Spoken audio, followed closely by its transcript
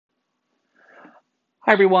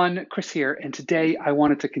Hi everyone, Chris here, and today I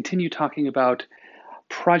wanted to continue talking about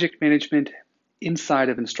project management inside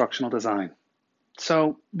of instructional design.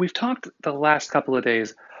 So we've talked the last couple of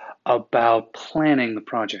days about planning the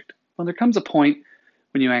project. Well, there comes a point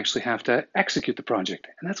when you actually have to execute the project,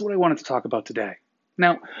 and that's what I wanted to talk about today.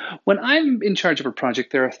 Now, when I'm in charge of a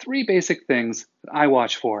project, there are three basic things that I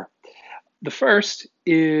watch for. The first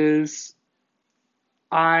is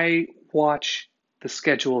I watch the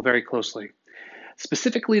schedule very closely,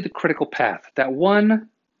 specifically the critical path, that one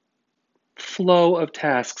flow of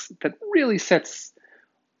tasks that really sets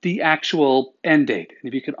the actual end date. And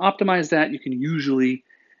if you can optimize that, you can usually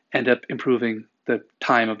end up improving the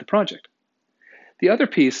time of the project. The other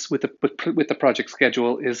piece with the project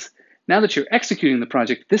schedule is now that you're executing the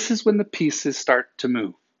project, this is when the pieces start to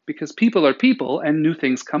move because people are people and new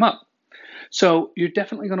things come up. So you're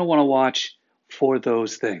definitely going to want to watch for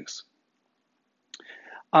those things.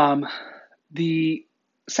 The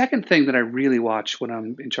second thing that I really watch when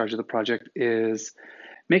I'm in charge of the project is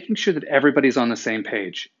making sure that everybody's on the same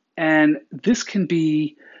page. And this can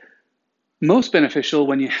be most beneficial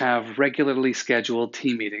when you have regularly scheduled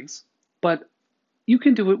team meetings, but you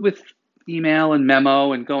can do it with email and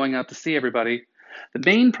memo and going out to see everybody. The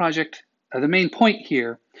main point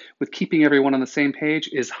here with keeping everyone on the same page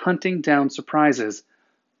is hunting down surprises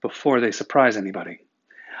before they surprise anybody.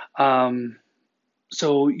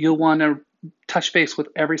 So you'll want to touch base with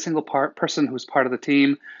every single person who's part of the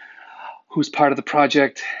team, who's part of the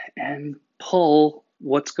project, and pull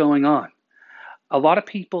what's going on. A lot of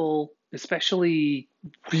people, especially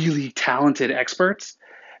really talented experts,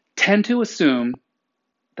 tend to assume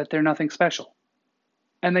that they're nothing special.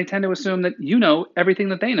 And they tend to assume that you know everything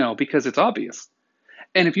that they know because it's obvious.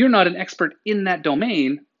 And if you're not an expert in that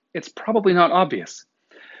domain, it's probably not obvious.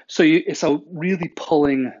 So really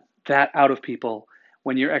pulling that out of people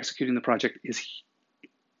when you're executing the project is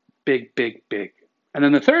big, big, big. And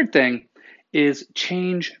then the third thing is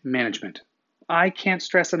change management. I can't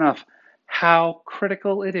stress enough how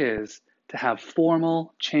critical it is to have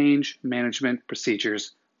formal change management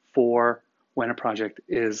procedures for when a project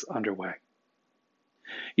is underway.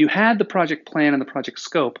 You had the project plan and the project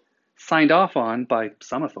scope signed off on by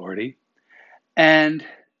some authority, and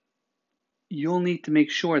you'll need to make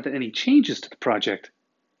sure that any changes to the project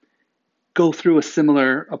go through a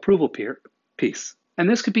similar approval piece. And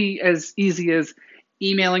this could be as easy as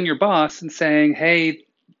emailing your boss and saying, hey,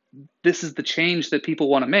 this is the change that people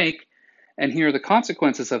want to make, and here are the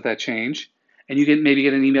consequences of that change. And you maybe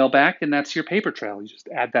get an email back, and that's your paper trail. You just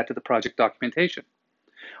add that to the project documentation.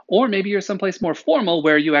 Or maybe you're someplace more formal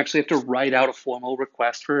where you actually have to write out a formal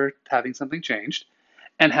request for having something changed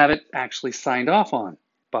and have it actually signed off on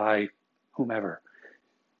by whomever.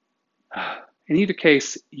 In either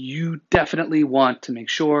case, you definitely want to make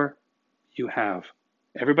sure you have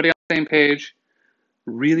everybody on the same page,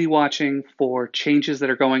 really watching for changes that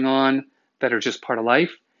are going on that are just part of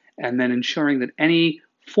life, and then ensuring that any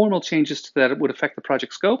formal changes that would affect the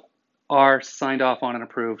project scope are signed off on and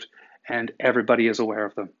approved, and everybody is aware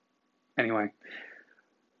of them. Anyway,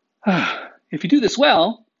 if you do this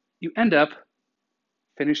well, you end up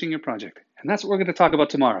finishing your project. And that's what we're going to talk about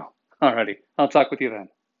tomorrow. Alrighty, I'll talk with you then.